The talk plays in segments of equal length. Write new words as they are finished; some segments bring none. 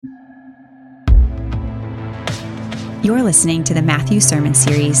You're listening to the Matthew Sermon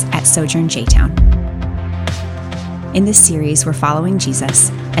Series at Sojourn J-Town. In this series, we're following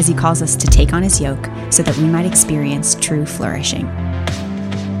Jesus as he calls us to take on his yoke so that we might experience true flourishing.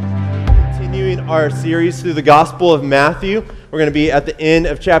 Continuing our series through the Gospel of Matthew, we're going to be at the end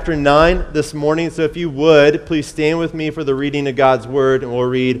of chapter 9 this morning. So if you would, please stand with me for the reading of God's Word, and we'll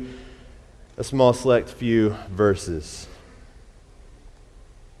read a small select few verses.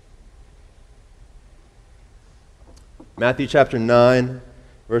 Matthew chapter 9,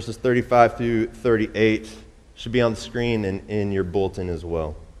 verses 35 through 38 should be on the screen and in your bulletin as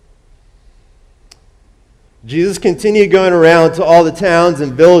well. Jesus continued going around to all the towns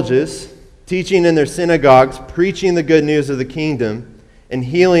and villages, teaching in their synagogues, preaching the good news of the kingdom, and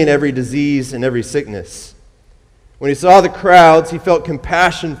healing every disease and every sickness. When he saw the crowds, he felt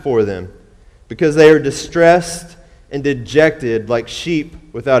compassion for them, because they are distressed and dejected like sheep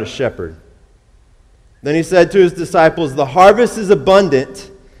without a shepherd. Then he said to his disciples, "The harvest is abundant,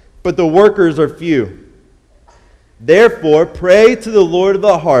 but the workers are few. Therefore, pray to the Lord of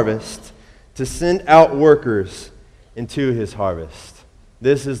the harvest to send out workers into his harvest."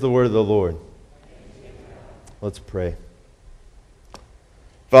 This is the word of the Lord. Let's pray.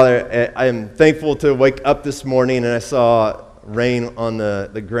 Father, I am thankful to wake up this morning and I saw rain on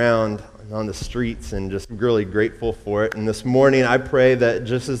the ground, on the streets, and just really grateful for it. And this morning I pray that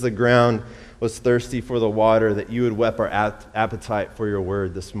just as the ground was thirsty for the water, that you would whet our appetite for your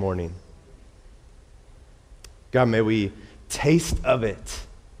word this morning. God, may we taste of it,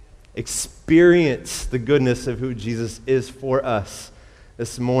 experience the goodness of who Jesus is for us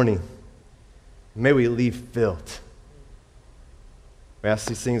this morning. May we leave filled. We ask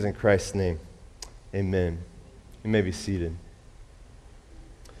these things in Christ's name. Amen. You may be seated.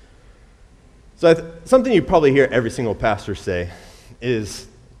 So something you probably hear every single pastor say is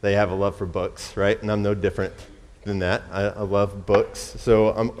they have a love for books, right? And I'm no different than that. I love books. So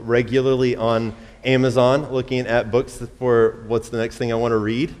I'm regularly on Amazon looking at books for what's the next thing I want to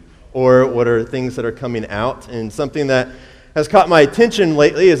read, or what are things that are coming out. And something that has caught my attention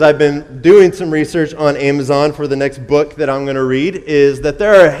lately as I've been doing some research on Amazon for the next book that I'm going to read is that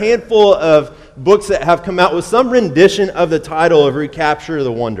there are a handful of books that have come out with some rendition of the title of Recapture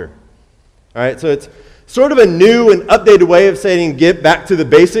the Wonder. All right, so it's sort of a new and updated way of saying get back to the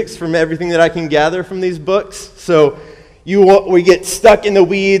basics from everything that I can gather from these books. So we get stuck in the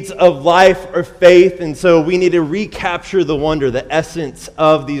weeds of life or faith, and so we need to recapture the wonder, the essence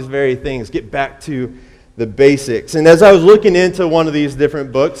of these very things, get back to the basics. And as I was looking into one of these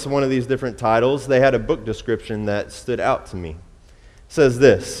different books, one of these different titles, they had a book description that stood out to me. It says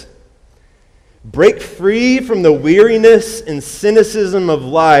this: break free from the weariness and cynicism of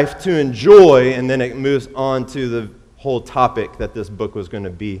life to enjoy, and then it moves on to the whole topic that this book was going to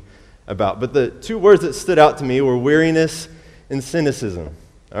be about. But the two words that stood out to me were weariness and cynicism.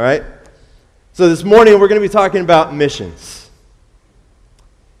 All right? So this morning we're going to be talking about missions.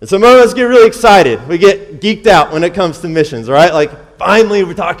 And some of us get really excited. We get geeked out when it comes to missions, all right? Like, finally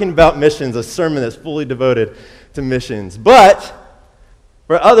we're talking about missions, a sermon that's fully devoted to missions. But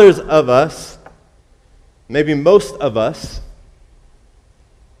for others of us, maybe most of us,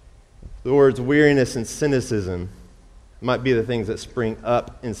 the words weariness and cynicism might be the things that spring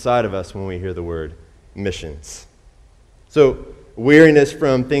up inside of us when we hear the word missions. So, weariness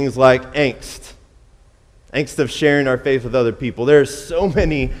from things like angst of sharing our faith with other people. There are so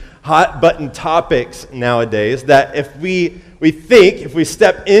many hot-button topics nowadays that if we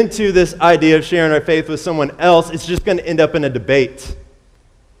step into this idea of sharing our faith with someone else, it's just going to end up in a debate.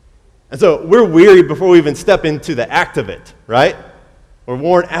 And so we're weary before we even step into the act of it, right? We're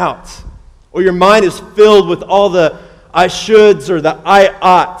worn out. Or your mind is filled with all the I shoulds or the I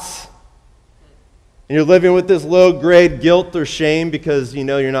oughts. And you're living with this low-grade guilt or shame because you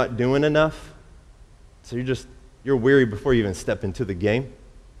know you're not doing enough. So you're weary before you even step into the game.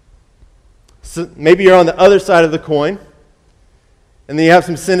 So maybe you're on the other side of the coin, and then you have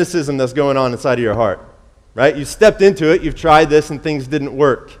some cynicism that's going on inside of your heart, right? You stepped into it, you've tried this, and things didn't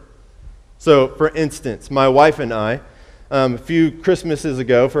work. So, for instance, my wife and I, a few Christmases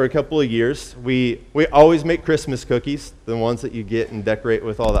ago, for a couple of years, we always make Christmas cookies, the ones that you get and decorate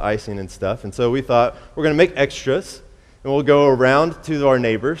with all the icing and stuff. And so we thought, we're going to make extras, and we'll go around to our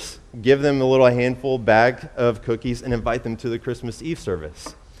neighbors, give them a little handful bag of cookies, and invite them to the Christmas Eve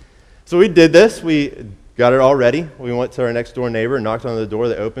service. So we did this. We got it all ready. We went to our next door neighbor, knocked on the door.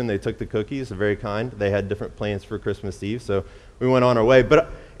 They opened. They took the cookies. They're very kind. They had different plans for Christmas Eve, so we went on our way.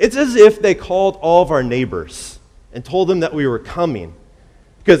 But it's as if they called all of our neighbors and told them that we were coming.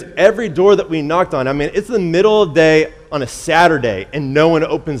 Because every door that we knocked on, I mean, it's the middle of the day on a Saturday, and no one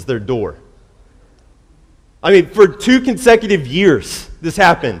opens their door. I mean, for 2 consecutive years, this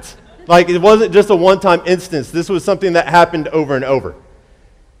happened. Like, it wasn't just a one-time instance. This was something that happened over and over.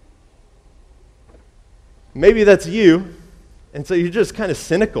 Maybe that's you, and so you're just kind of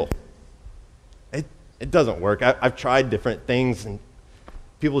cynical. It doesn't work. I've tried different things, and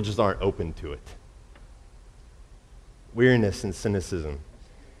people just aren't open to it. Weariness and cynicism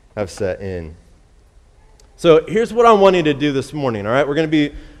have set in. So here's what I'm wanting to do this morning, all right?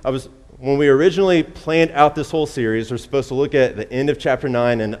 When we originally planned out this whole series, we're supposed to look at the end of chapter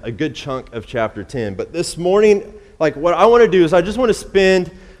 9 and a good chunk of chapter 10. But this morning, what I want to do is I just want to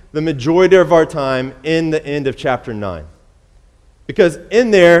spend the majority of our time in the end of chapter 9. Because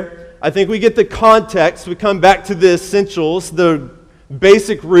in there, I think we get the context, we come back to the essentials, the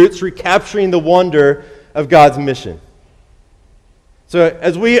basic roots, recapturing the wonder of God's mission. So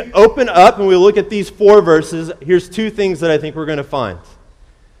as we open up and we look at these 4 verses, here's 2 things that I think we're going to find.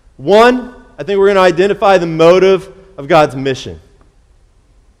 One, I think we're going to identify the motive of God's mission.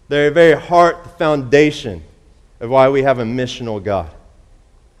 The very heart, the foundation of why we have a missional God.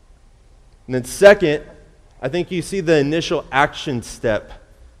 And then second, I think you see the initial action step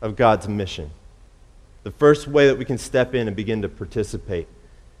of God's mission. The first way that we can step in and begin to participate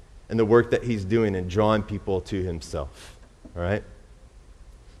in the work that He's doing and drawing people to Himself. All right?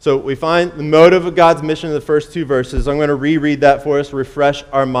 So we find the motive of God's mission in the first 2 verses. I'm going to reread that for us, refresh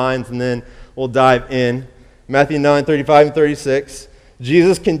our minds, and then we'll dive in. Matthew 9:35 and 36.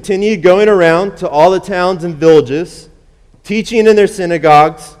 Jesus continued going around to all the towns and villages, teaching in their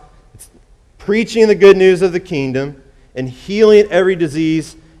synagogues, preaching the good news of the kingdom, and healing every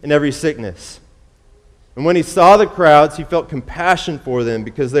disease and every sickness. And when He saw the crowds, He felt compassion for them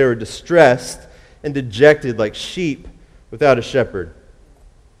because they were distressed and dejected like sheep without a shepherd.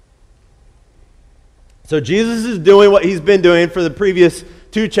 So Jesus is doing what He's been doing for the previous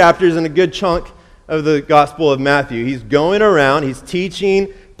 2 chapters and a good chunk of the Gospel of Matthew. He's going around, He's teaching,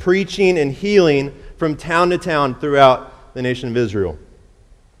 preaching, and healing from town to town throughout the nation of Israel.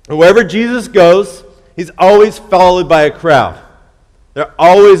 And wherever Jesus goes, He's always followed by a crowd. They're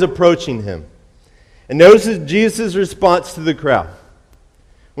always approaching Him. And notice Jesus' response to the crowd.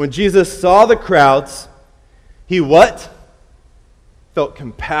 When Jesus saw the crowds, He what? Felt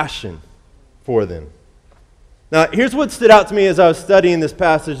compassion for them. Now, here's what stood out to me as I was studying this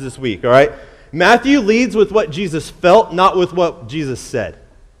passage this week, all right? Matthew leads with what Jesus felt, not with what Jesus said.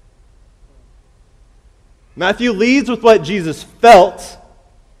 Matthew leads with what Jesus felt,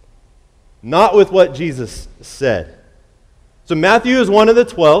 not with what Jesus said. So Matthew is one of the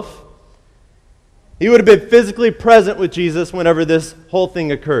 12. He would have been physically present with Jesus whenever this whole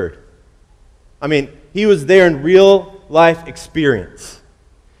thing occurred. I mean, he was there in real life experience.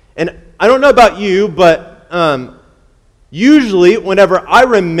 And I don't know about you, but usually whenever I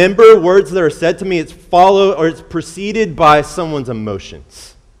remember words that are said to me, it's preceded by someone's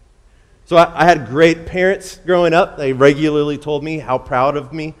emotions. So I had great parents growing up. They regularly told me how proud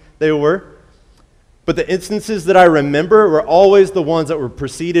of me they were. But the instances that I remember were always the ones that were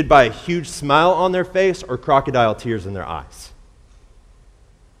preceded by a huge smile on their face or crocodile tears in their eyes.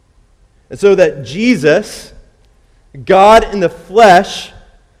 And so that Jesus, God in the flesh,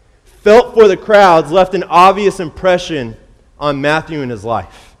 felt for the crowds left an obvious impression on Matthew and his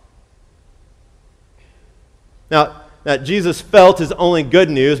life. Now, that Jesus felt is only good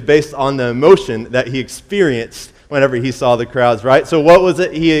news based on the emotion that he experienced whenever he saw the crowds, right? So what was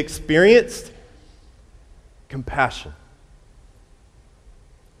it he experienced? Compassion.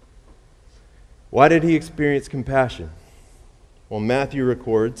 Why did he experience compassion? Well, Matthew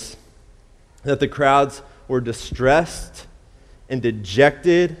records that the crowds were distressed and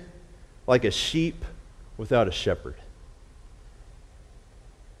dejected like a sheep without a shepherd.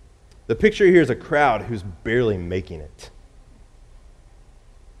 The picture here is a crowd who's barely making it.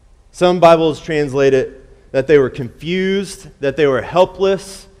 Some Bibles translate it that they were confused, that they were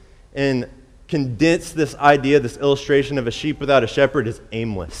helpless, and condense this idea, this illustration of a sheep without a shepherd as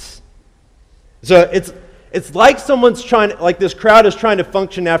aimless. So it's like someone's like this crowd is trying to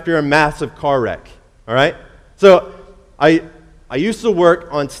function after a massive car wreck, all right? So I used to work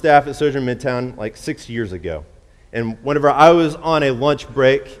on staff at Sojourn Midtown like 6 years ago. And whenever I was on a lunch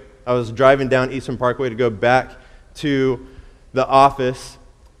break, I was driving down Eastern Parkway to go back to the office.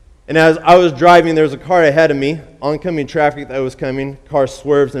 And as I was driving, there was a car ahead of me, oncoming traffic that was coming. Car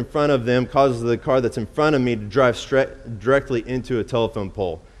swerves in front of them, causes the car that's in front of me to drive directly into a telephone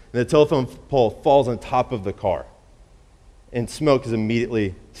pole. And the telephone pole falls on top of the car. And smoke is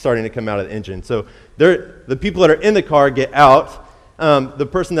immediately starting to come out of the engine. So the people that are in the car get out. The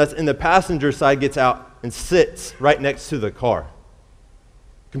person that's in the passenger side gets out and sits right next to the car,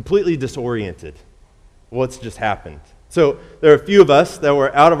 completely disoriented. what's just happened. So there are a few of us that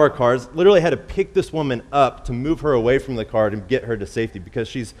were out of our cars, literally had to pick this woman up to move her away from the car and get her to safety because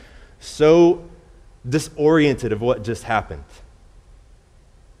she's so disoriented of what just happened.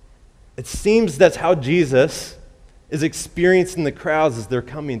 It seems that's how Jesus is experiencing the crowds as they're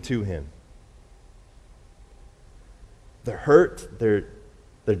coming to him. They're hurt, they're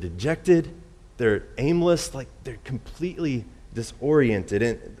dejected, they're aimless, like they're completely disoriented.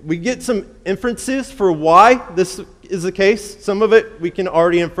 And we get some inferences for why this is the case. Some of it we can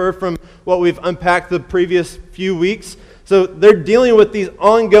already infer from what we've unpacked the previous few weeks. So they're dealing with these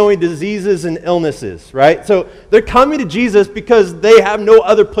ongoing diseases and illnesses, right? So they're coming to Jesus because they have no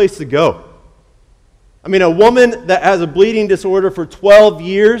other place to go. I mean, a woman that has a bleeding disorder for 12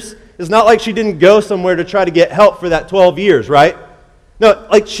 years, it's not like she didn't go somewhere to try to get help for that 12 years, right? No,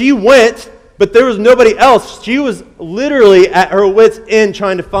 like she went, but there was nobody else. She was literally at her wit's end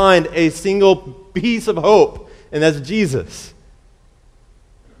trying to find a single piece of hope, and that's Jesus.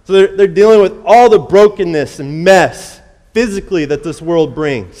 So they're dealing with all the brokenness and mess physically that this world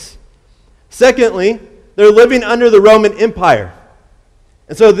brings. Secondly, they're living under the Roman Empire.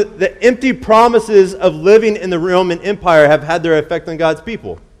 And so the empty promises of living in the Roman Empire have had their effect on God's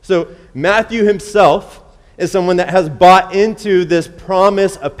people. So Matthew himself is someone that has bought into this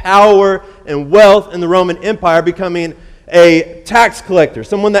promise of power and wealth in the Roman Empire, becoming a tax collector,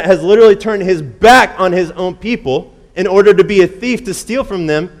 someone that has literally turned his back on his own people in order to be a thief, to steal from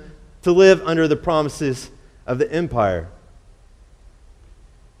them, to live under the promises of the empire.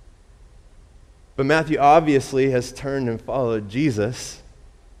 But Matthew obviously has turned and followed Jesus,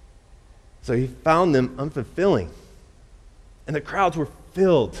 so he found them unfulfilling. And the crowds were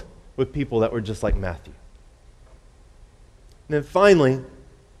filled with people that were just like Matthew. And then finally,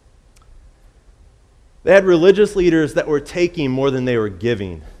 they had religious leaders that were taking more than they were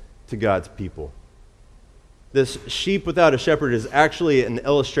giving to God's people. This sheep without a shepherd is actually an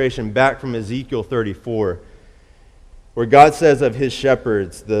illustration back from Ezekiel 34, where God says of his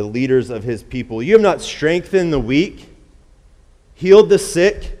shepherds, the leaders of his people, "You have not strengthened the weak, healed the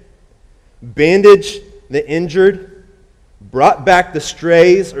sick, bandaged the injured, brought back the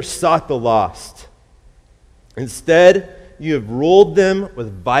strays, or sought the lost. Instead, you have ruled them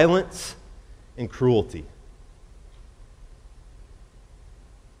with violence and cruelty."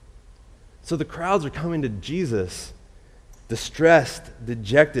 So the crowds are coming to Jesus distressed,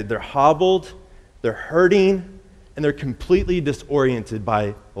 dejected. They're hobbled, they're hurting, and they're completely disoriented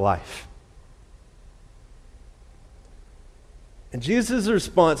by life. And Jesus'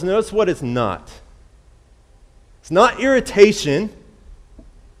 response, notice what it's not. It's not irritation.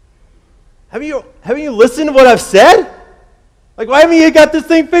 Have you listened to what I've said? Like, why haven't you got this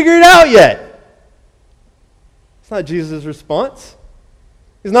thing figured out yet? It's not Jesus' response.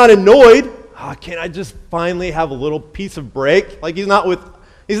 He's not annoyed. Oh, can't I just finally have a little piece of break? Like, he's not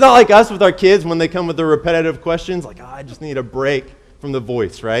like us with our kids when they come with the repetitive questions. Like, I just need a break from the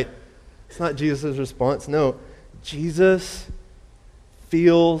voice, right? It's not Jesus' response. No, Jesus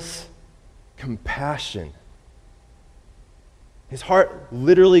feels compassion. His heart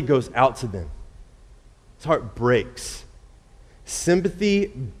literally goes out to them. His heart breaks. Sympathy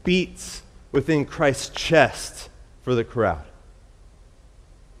beats within Christ's chest for the crowd.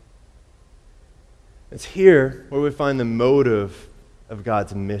 It's here where we find the motive of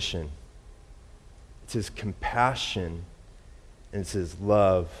God's mission. It's his compassion and it's his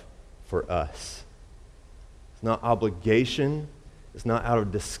love for us. It's not obligation. It's not out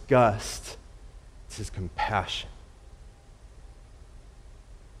of disgust. It's his compassion.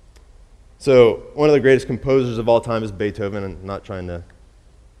 So, one of the greatest composers of all time is Beethoven. I'm not trying to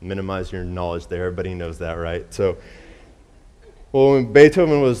minimize your knowledge there. Everybody knows that, right? So, when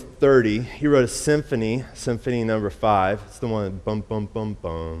Beethoven was 30, he wrote a symphony number 5. It's the one that bum, bum, bum,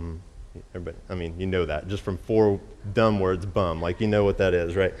 bum. Everybody, I mean, you know that, just from 4 dumb words, bum. Like, you know what that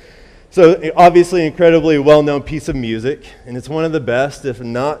is, right? So, obviously, incredibly well-known piece of music, and it's one of the best, if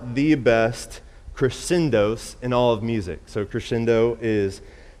not the best, crescendos in all of music. So, crescendo is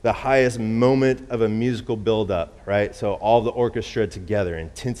the highest moment of a musical build-up, right? So, all the orchestra together,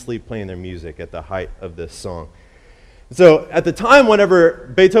 intensely playing their music at the height of this song. So at the time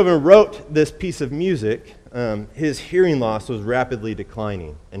whenever Beethoven wrote this piece of music, his hearing loss was rapidly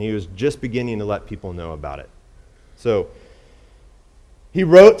declining, and he was just beginning to let people know about it. So he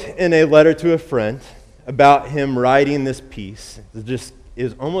wrote in a letter to a friend about him writing this piece. It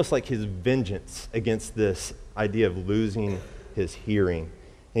was almost like his vengeance against this idea of losing his hearing.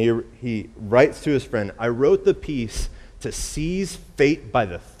 And he writes to his friend, "I wrote the piece to seize fate by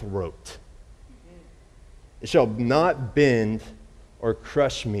the throat. It shall not bend or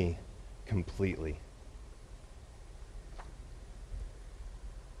crush me completely."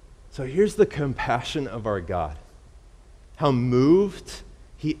 So here's the compassion of our God. How moved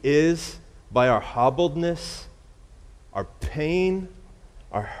he is by our hobbledness, our pain,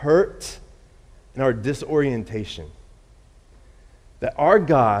 our hurt, and our disorientation. That our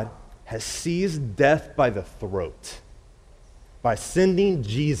God has seized death by the throat by sending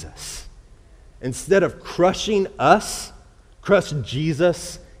Jesus. Instead of crushing us, crushed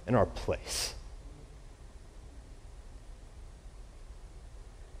Jesus in our place.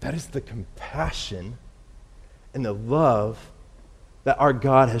 That is the compassion and the love that our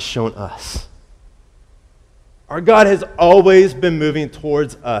God has shown us. Our God has always been moving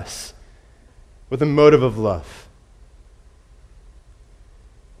towards us with a motive of love.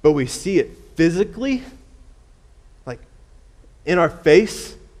 But we see it physically, like in our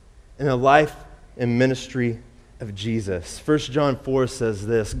face, in the life and ministry of Jesus. 1 John 4 says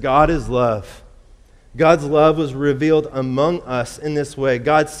this, God is love. God's love was revealed among us in this way.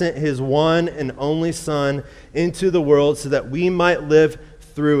 God sent his one and only Son into the world so that we might live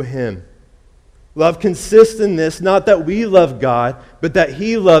through him. Love consists in this, not that we love God, but that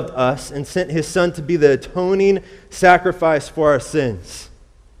he loved us and sent his Son to be the atoning sacrifice for our sins.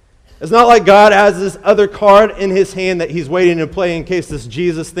 It's not like God has this other card in his hand that he's waiting to play in case this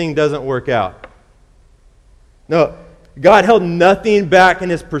Jesus thing doesn't work out. No, God held nothing back in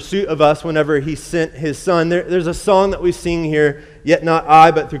his pursuit of us whenever he sent his Son. There's a song that we sing here, Yet Not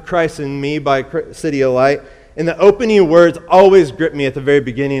I, but Through Christ in Me by City of Light. And the opening words always grip me at the very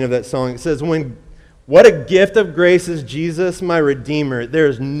beginning of that song. It says, what a gift of grace is Jesus, my Redeemer. There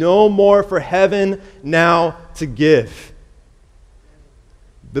is no more for heaven now to give.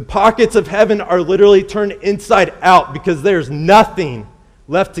 The pockets of heaven are literally turned inside out because there's nothing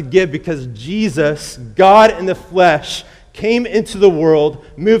left to give because Jesus, God in the flesh, came into the world,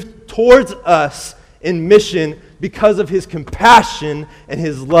 moved towards us in mission because of his compassion and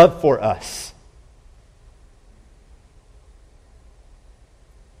his love for us.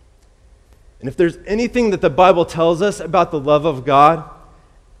 And if there's anything that the Bible tells us about the love of God,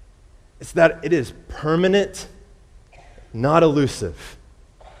 it's that it is permanent, not elusive.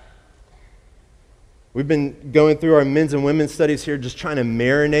 We've been going through our men's and women's studies here, just trying to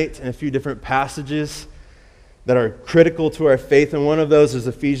marinate in a few different passages that are critical to our faith. And one of those is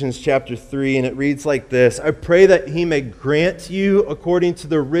Ephesians chapter 3, and it reads like this, I pray that he may grant you, according to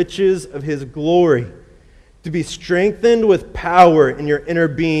the riches of his glory, to be strengthened with power in your inner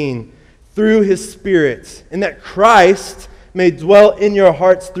being through his Spirit, and that Christ may dwell in your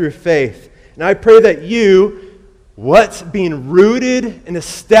hearts through faith. And I pray that you, being rooted and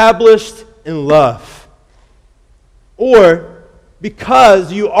established in love, or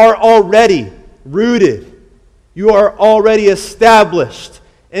because you are already rooted, you are already established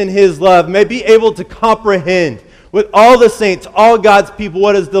in his love, may be able to comprehend with all the saints, all God's people,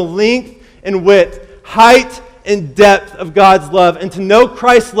 what is the length and width, height and depth of God's love, and to know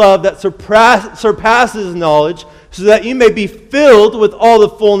Christ's love that surpasses knowledge, so that you may be filled with all the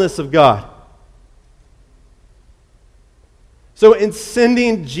fullness of God. So in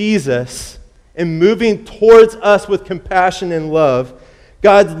sending Jesus and moving towards us with compassion and love,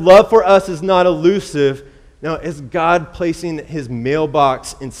 God's love for us is not elusive. Now, it's God placing his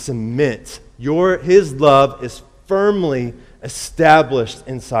mailbox in cement. His love is firmly established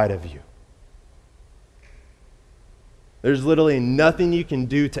inside of you. There's literally nothing you can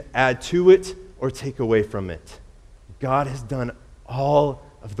do to add to it or take away from it. God has done all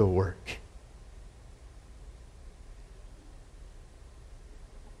of the work.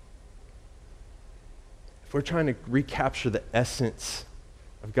 If we're trying to recapture the essence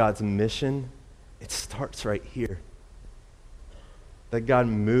of God's mission, it starts right here. That God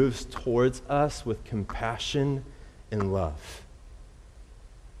moves towards us with compassion and love.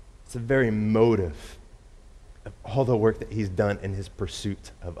 It's the very motive of all the work that he's done in his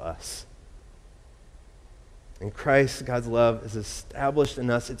pursuit of us. In Christ, God's love is established in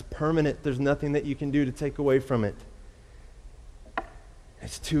us. It's permanent. There's nothing that you can do to take away from it.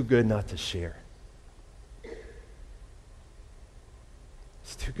 It's too good not to share.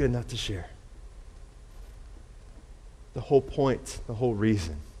 It's too good not to share. The whole point, the whole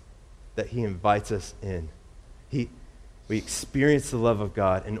reason that he invites us in. We experience the love of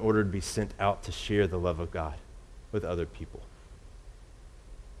God in order to be sent out to share the love of God with other people.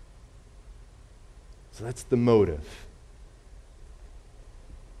 So that's the motive.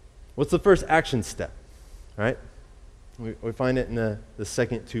 What's the first action step? All right? We find it in the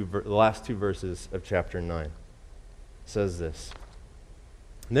last two verses of chapter 9. It says this.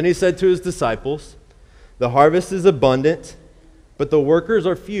 And then he said to his disciples, the harvest is abundant, but the workers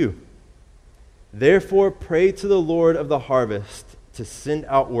are few. Therefore pray to the Lord of the harvest to send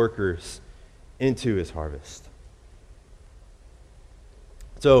out workers into his harvest.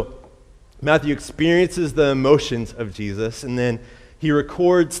 So Matthew experiences the emotions of Jesus, and then he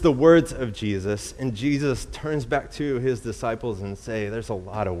records the words of Jesus, and Jesus turns back to his disciples and say, there's a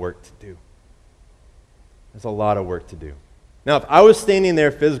lot of work to do. There's a lot of work to do. Now, if I was standing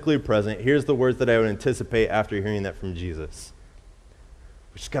there physically present, here's the words that I would anticipate after hearing that from Jesus.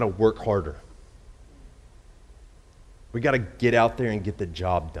 We just got to work harder. We got to get out there and get the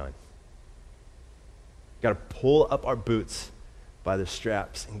job done. Got to pull up our boots by the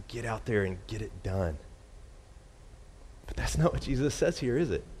straps and get out there and get it done. But that's not what Jesus says here,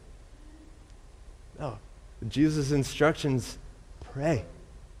 is it? No. Jesus' instructions, pray.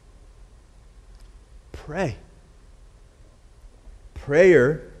 Pray.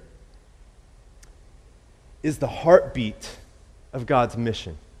 Prayer is the heartbeat of God's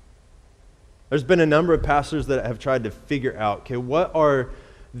mission. There's been a number of pastors that have tried to figure out, okay, what are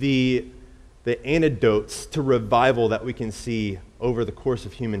the antidotes to revival that we can see over the course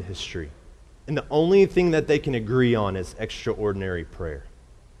of human history? And the only thing that they can agree on is extraordinary prayer.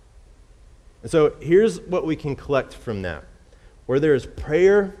 And so here's what we can collect from that. Where there is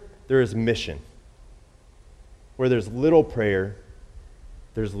prayer, there is mission. Where there's little prayer,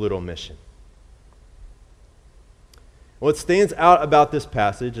 there's little mission. What stands out about this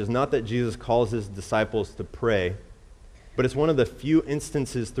passage is not that Jesus calls his disciples to pray, but it's one of the few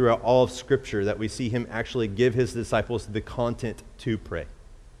instances throughout all of Scripture that we see him actually give his disciples the content to pray.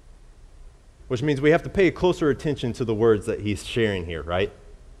 Which means we have to pay closer attention to the words that he's sharing here, right?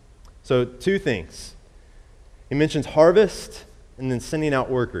 So, two things. He mentions harvest and then sending out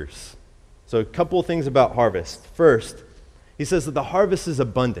workers. So, a couple of things about harvest. First, he says that the harvest is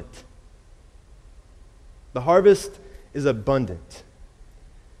abundant. The harvest is abundant.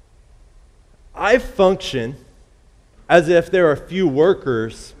 I function as if there are few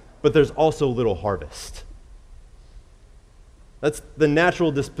workers, but there's also little harvest. That's the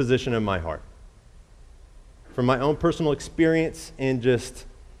natural disposition of my heart. From my own personal experience and just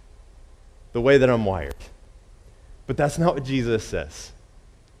the way that I'm wired. But that's not what Jesus says.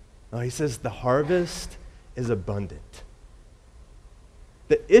 No, he says the harvest is abundant.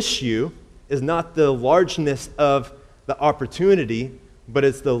 The issue is not the largeness of the opportunity, but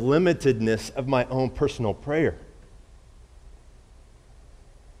it's the limitedness of my own personal prayer.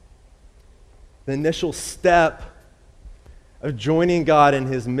 The initial step of joining God in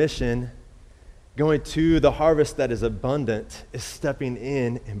his mission, going to the harvest that is abundant, is stepping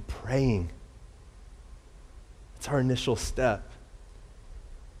in and praying. It's our initial step.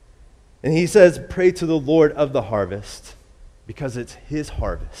 And he says, pray to the Lord of the harvest, because it's his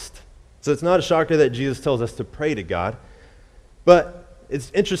harvest. So it's not a shocker that Jesus tells us to pray to God, but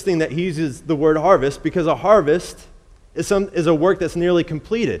it's interesting that he uses the word harvest, because a harvest is a work that's nearly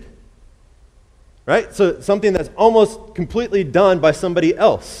completed. Right? So something that's almost completely done by somebody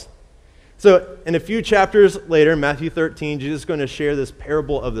else. So in a few chapters later, Matthew 13, Jesus is going to share this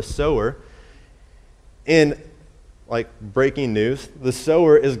parable of the sower. And like breaking news, the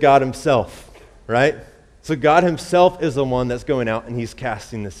sower is God himself, right? So God himself is the one that's going out and he's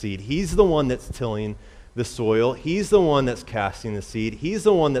casting the seed. He's the one that's tilling the soil. He's the one that's casting the seed. He's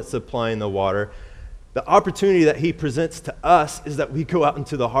the one that's supplying the water. The opportunity that he presents to us is that we go out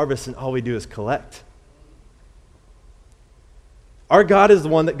into the harvest and all we do is collect. Our God is the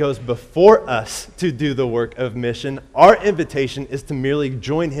one that goes before us to do the work of mission. Our invitation is to merely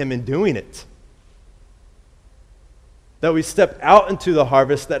join him in doing it. That we step out into the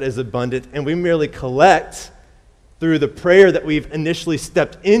harvest that is abundant and we merely collect through the prayer that we've initially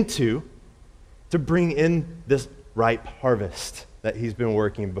stepped into to bring in this ripe harvest that he's been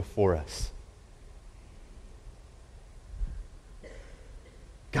working before us.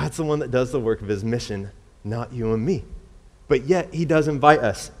 God's the one that does the work of his mission, not you and me. But yet he does invite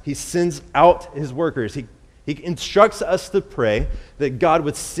us. He sends out his workers. He instructs us to pray that God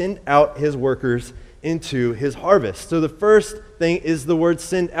would send out his workers into his harvest. So the first thing is the word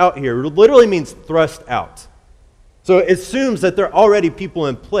send out here. It literally means thrust out. So it assumes that there are already people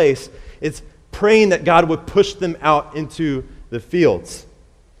in place. It's praying that God would push them out into the fields.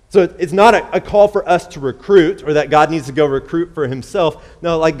 So it's not a call for us to recruit or that God needs to go recruit for himself.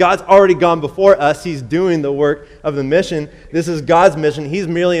 No, like God's already gone before us. He's doing the work of the mission. This is God's mission. He's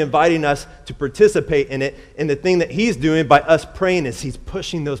merely inviting us to participate in it. And the thing that he's doing by us praying is he's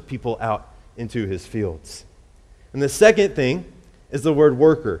pushing those people out into his fields. And the second thing is the word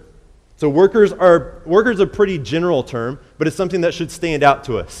worker. So workers are a pretty general term, but it's something that should stand out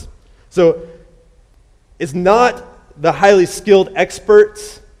to us. So it's not the highly skilled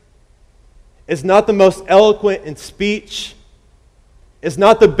experts. It's not the most eloquent in speech. It's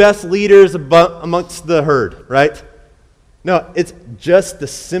not the best leaders amongst the herd, right? No, it's just the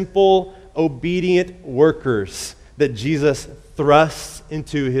simple, obedient workers that Jesus thrusts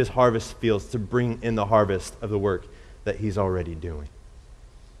into his harvest fields to bring in the harvest of the work that he's already doing.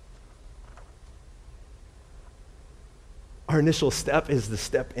 Our initial step is to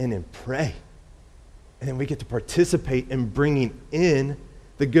step in and pray. And then we get to participate in bringing in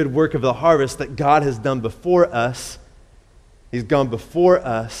the good work of the harvest that God has done before us. He's gone before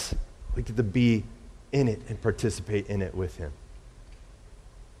us. We get to be in it and participate in it with him.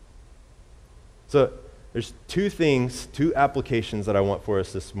 So there's two applications that I want for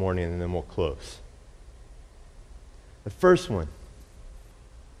us this morning, and then we'll close. The first one,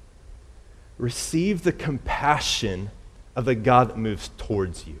 receive the compassion of the God that moves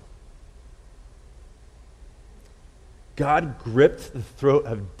towards you. God gripped the throat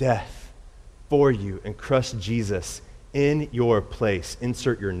of death for you and crushed Jesus in your place.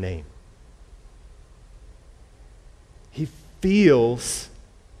 Insert your name. He feels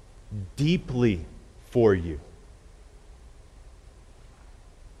deeply for you.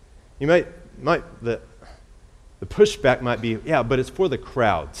 You might the pushback might be, yeah, but it's for the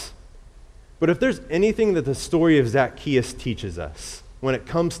crowds. But if there's anything that the story of Zacchaeus teaches us when it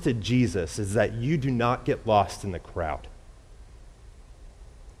comes to Jesus, is that you do not get lost in the crowd.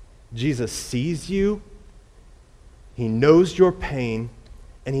 Jesus sees you, he knows your pain,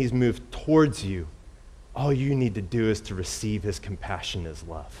 and he's moved towards you. All you need to do is to receive his compassion, his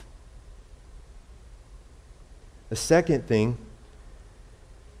love. The second thing,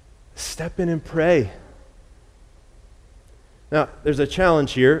 step in and pray. Now, there's a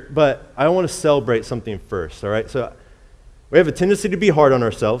challenge here, but I want to celebrate something first, all right? So we have a tendency to be hard on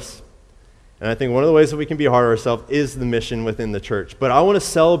ourselves, and I think one of the ways that we can be hard on ourselves is the mission within the church. But I want to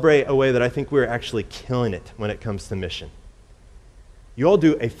celebrate a way that I think we're actually killing it when it comes to mission. You all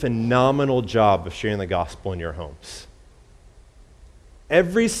do a phenomenal job of sharing the gospel in your homes.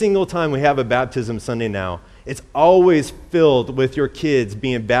 Every single time we have a baptism Sunday now, it's always filled with your kids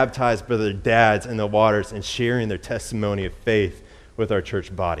being baptized by their dads in the waters and sharing their testimony of faith with our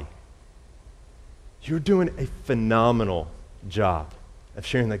church body. You're doing a phenomenal job of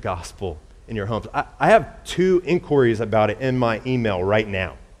sharing the gospel in your homes. I have 2 inquiries about it in my email right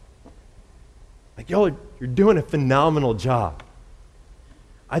now. Like, y'all, you're doing a phenomenal job.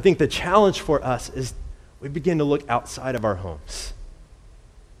 I think the challenge for us is we begin to look outside of our homes.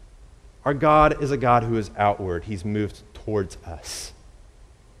 Our God is a God who is outward. He's moved towards us.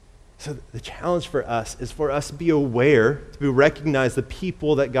 So the challenge for us is for us to be aware, to recognize the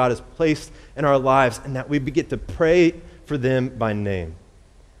people that God has placed in our lives, and that we begin to pray for them by name.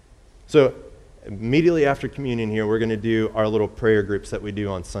 So immediately after communion here, we're going to do our little prayer groups that we do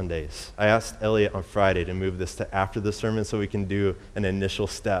on Sundays. I asked Elliot on Friday to move this to after the sermon so we can do an initial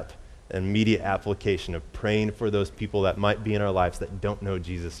step, an immediate application of praying for those people that might be in our lives that don't know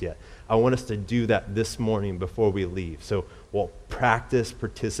Jesus yet. I want us to do that this morning before we leave. So we'll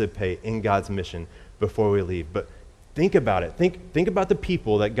participate in God's mission before we leave. But think about it. Think about the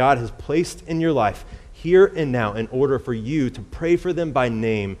people that God has placed in your life here and now in order for you to pray for them by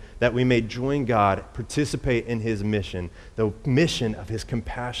name, that we may join God, participate in his mission, the mission of his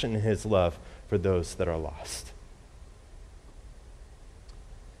compassion and his love for those that are lost.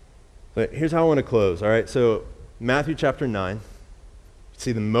 But here's how I want to close, all right? So Matthew chapter 9,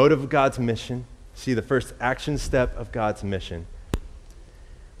 see the motive of God's mission, see the first action step of God's mission.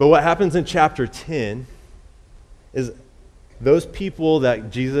 But what happens in chapter 10 is those people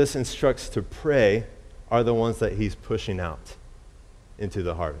that Jesus instructs to pray are the ones that he's pushing out into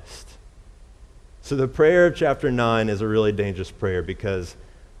the harvest. So the prayer of chapter 9 is a really dangerous prayer, because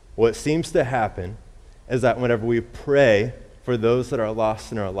what seems to happen is that whenever we pray for those that are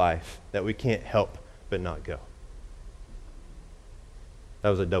lost in our life, that we can't help but not go. That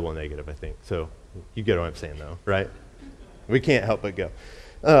was a double negative, I think. So you get what I'm saying, though, right? We can't help but go.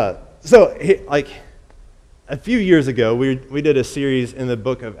 Like a few years ago, we did a series in the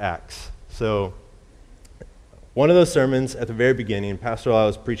book of Acts. So one of those sermons at the very beginning, Pastor Lyle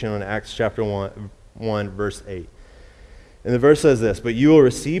was preaching on Acts chapter 1, verse 8. And the verse says this: "But you will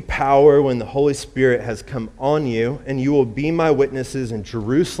receive power when the Holy Spirit has come on you, and you will be my witnesses in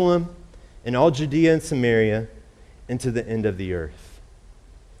Jerusalem, in all Judea and Samaria, and to the end of the earth."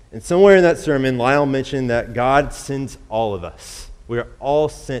 And somewhere in that sermon, Lyle mentioned that God sends all of us. We are all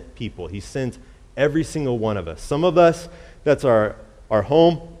sent people. He sends every single one of us. Some of us, that's our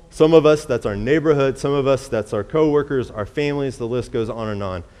home. Some of us, that's our neighborhood. Some of us, that's our coworkers, our families. The list goes on and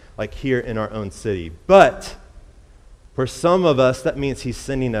on, like here in our own city. But for some of us, that means he's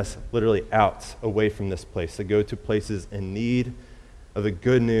sending us literally out, away from this place, to go to places in need, of the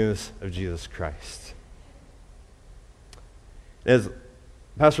good news of Jesus Christ. As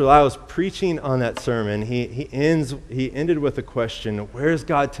Pastor Lyle was preaching on that sermon, he ended with a question, where is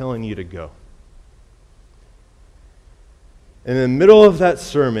God telling you to go? In the middle of that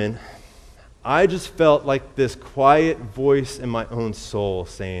sermon, I just felt like this quiet voice in my own soul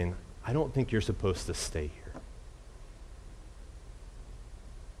saying, I don't think you're supposed to stay here.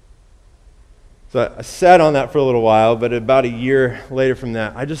 So I sat on that for a little while, but about a year later from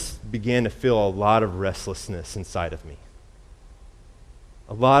that, I just began to feel a lot of restlessness inside of me.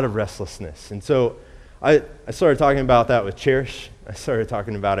 A lot of restlessness. And so I started talking about that with Cherish. I started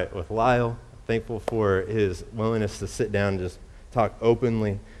talking about it with Lyle. Thankful for his willingness to sit down and just talk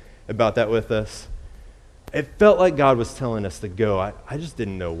openly about that with us. It felt like God was telling us to go. I just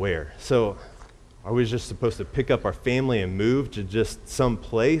didn't know where. So are we just supposed to pick up our family and move to just some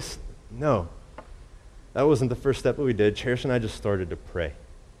place? No. That wasn't the first step that we did. Cherish and I just started to pray.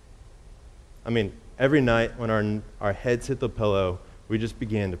 I mean, every night when our heads hit the pillow, we just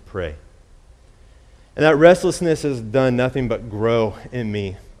began to pray. And that restlessness has done nothing but grow in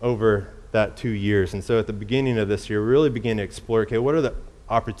me over that 2 years. And so at the beginning of this year, we really began to explore, okay, what are the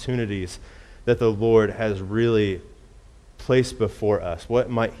opportunities that the Lord has really placed before us? What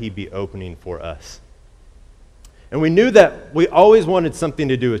might he be opening for us? And we knew that we always wanted something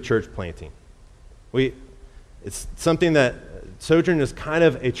to do with church planting. It's something that Sojourn is kind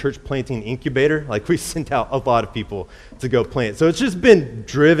of a church planting incubator. Like, we sent out a lot of people to go plant. So it's just been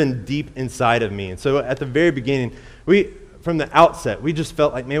driven deep inside of me. And so at the very beginning, from the outset, we just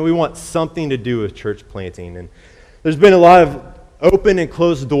felt like, man, we want something to do with church planting. And there's been a lot of open and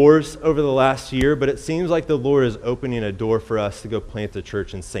closed doors over the last year, but it seems like the Lord is opening a door for us to go plant a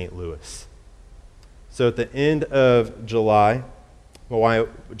church in St. Louis. So at the end of July,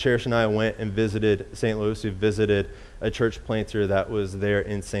 Cherish and I went and visited St. Louis. We visited a church planter that was there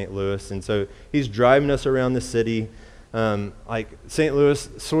in St. Louis. And so he's driving us around the city. Like, St. Louis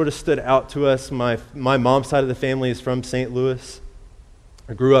sort of stood out to us. My mom's side of the family is from St. Louis.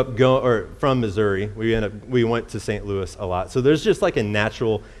 I grew up from Missouri. We went to St. Louis a lot. So there's just like a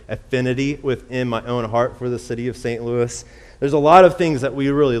natural affinity within my own heart for the city of St. Louis. There's a lot of things that we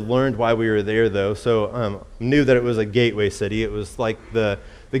really learned while we were there, though. So knew that it was a gateway city. It was like the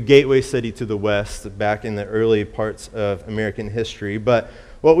gateway city to the West back in the early parts of American history. But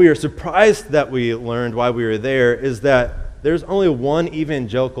what we were surprised that we learned while we were there is that there's only one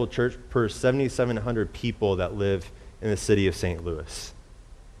evangelical church per 7,700 people that live in the city of St. Louis.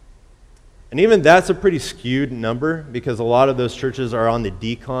 And even that's a pretty skewed number, because a lot of those churches are on the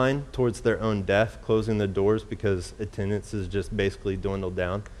decline towards their own death, closing their doors because attendance is just basically dwindled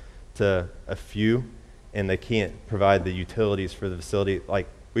down to a few, and they can't provide the utilities for the facility. Like,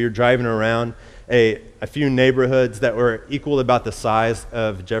 we were driving around a few neighborhoods that were equal about the size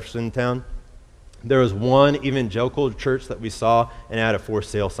of Jeffersontown. There was one evangelical church that we saw, and it had a for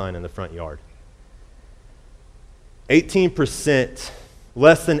sale sign in the front yard. 18%,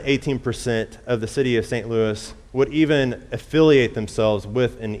 less than 18% of the city of St. Louis would even affiliate themselves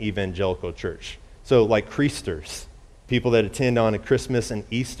with an evangelical church. So like Creasters, people that attend on a Christmas and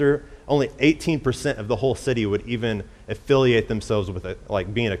Easter, only 18% of the whole city would even affiliate themselves with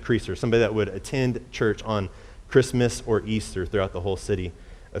like being a Creaster, somebody that would attend church on Christmas or Easter throughout the whole city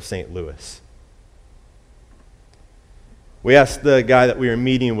of St. Louis. We asked the guy that we were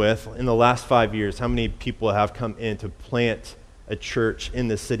meeting with, in the last 5 years, how many people have come in to plant a church in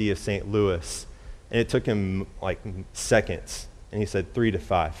the city of St. Louis, and it took him like seconds, and he said 3 to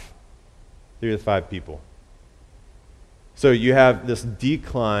 5 people. So you have this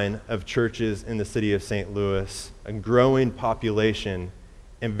decline of churches in the city of St. Louis, a growing population,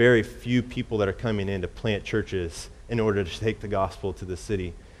 and very few people that are coming in to plant churches in order to take the gospel to the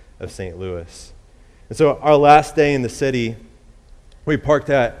city of St. Louis. And so our last day in the city, we parked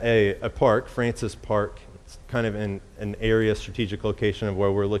at a park, Francis Park. It's kind of in an area, strategic location of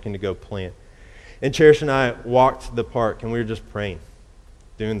where we're looking to go plant. And Cherish and I walked the park, and we were just praying,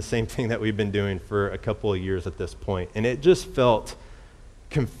 doing the same thing that we've been doing for a couple of years at this point. And it just felt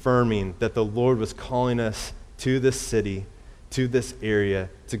confirming that the Lord was calling us to this city, to this area,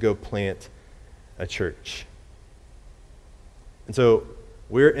 to go plant a church. And so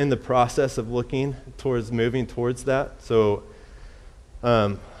we're in the process of moving towards that. So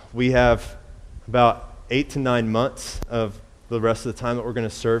we have about 8 to 9 months of the rest of the time that we're going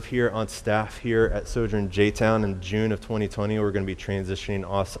to serve here on staff here at Sojourn J-Town. In June of 2020, we're going to be transitioning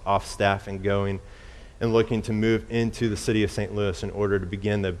off staff and going and looking to move into the city of St. Louis in order to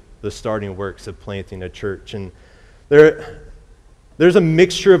begin the starting works of planting a church. And there's a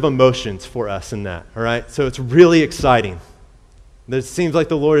mixture of emotions for us in that, all right? So it's really exciting. It seems like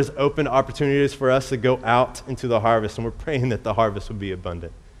the Lord has opened opportunities for us to go out into the harvest, and we're praying that the harvest would be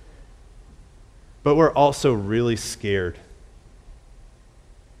abundant. But we're also really scared.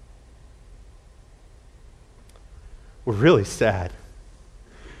 We're really sad.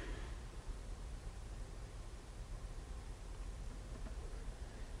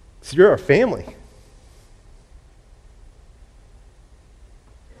 So you're our family.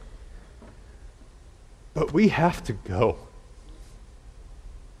 But we have to go.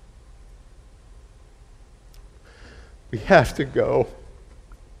 We have to go.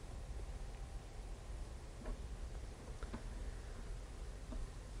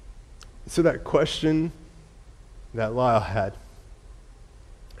 So that question that Lyle had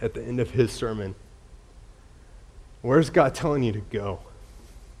at the end of his sermon, where's God telling you to go?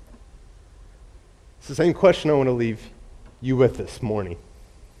 It's the same question I want to leave you with this morning.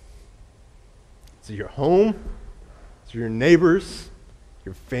 Is it your home? Is it your neighbors?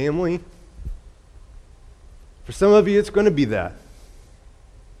 Your family? For some of you, it's going to be that.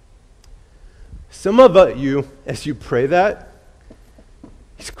 Some of you, as you pray that,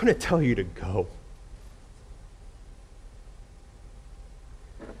 He's going to tell you to go.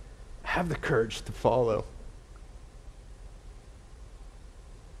 Have the courage to follow.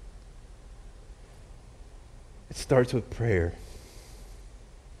 It starts with prayer.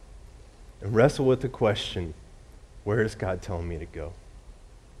 And wrestle with the question, where is God telling me to go?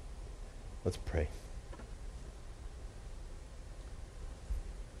 Let's pray.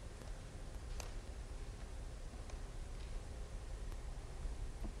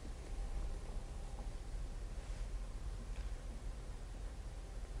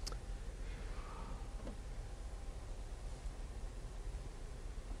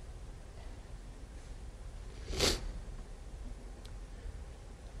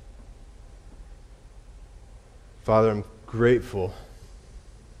 Father, I'm grateful.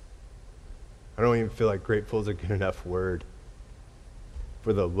 I don't even feel like grateful is a good enough word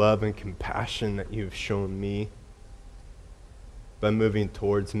for the love and compassion that you've shown me by moving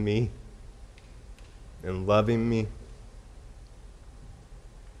towards me and loving me.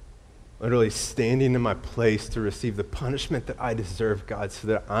 Literally standing in my place to receive the punishment that I deserve, God, so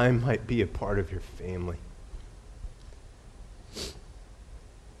that I might be a part of your family.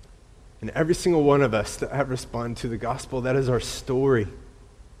 And every single one of us that have responded to the gospel, that is our story.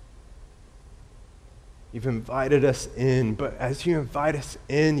 You've invited us in, but as you invite us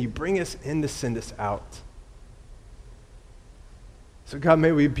in, you bring us in to send us out. So God,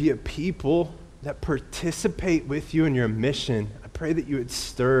 may we be a people that participate with you in your mission. I pray that you would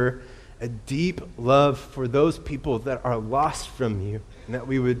stir a deep love for those people that are lost from you, and that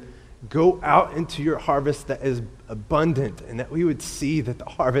we would go out into your harvest that is abundant, and that we would see that the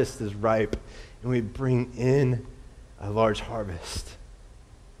harvest is ripe, and we bring in a large harvest.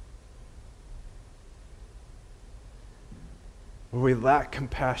 Where we lack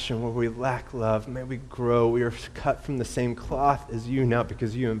compassion, where we lack love, may we grow. We are cut from the same cloth as you now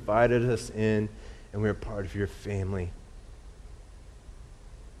because you invited us in, and we are part of your family.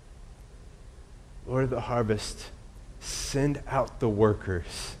 Lord of the harvest, send out the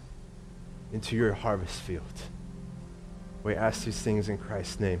workers into your harvest field. We ask these things in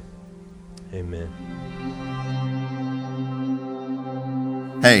Christ's name. Amen.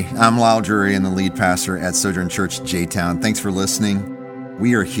 Hey, I'm Lyle Drury and the lead pastor at Sojourn Church J-Town. Thanks for listening.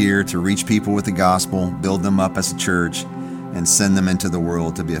 We are here to reach people with the gospel, build them up as a church, and send them into the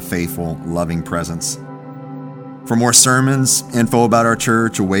world to be a faithful, loving presence. For more sermons, info about our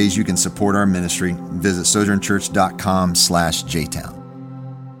church, or ways you can support our ministry, visit sojournchurch.com/jtown.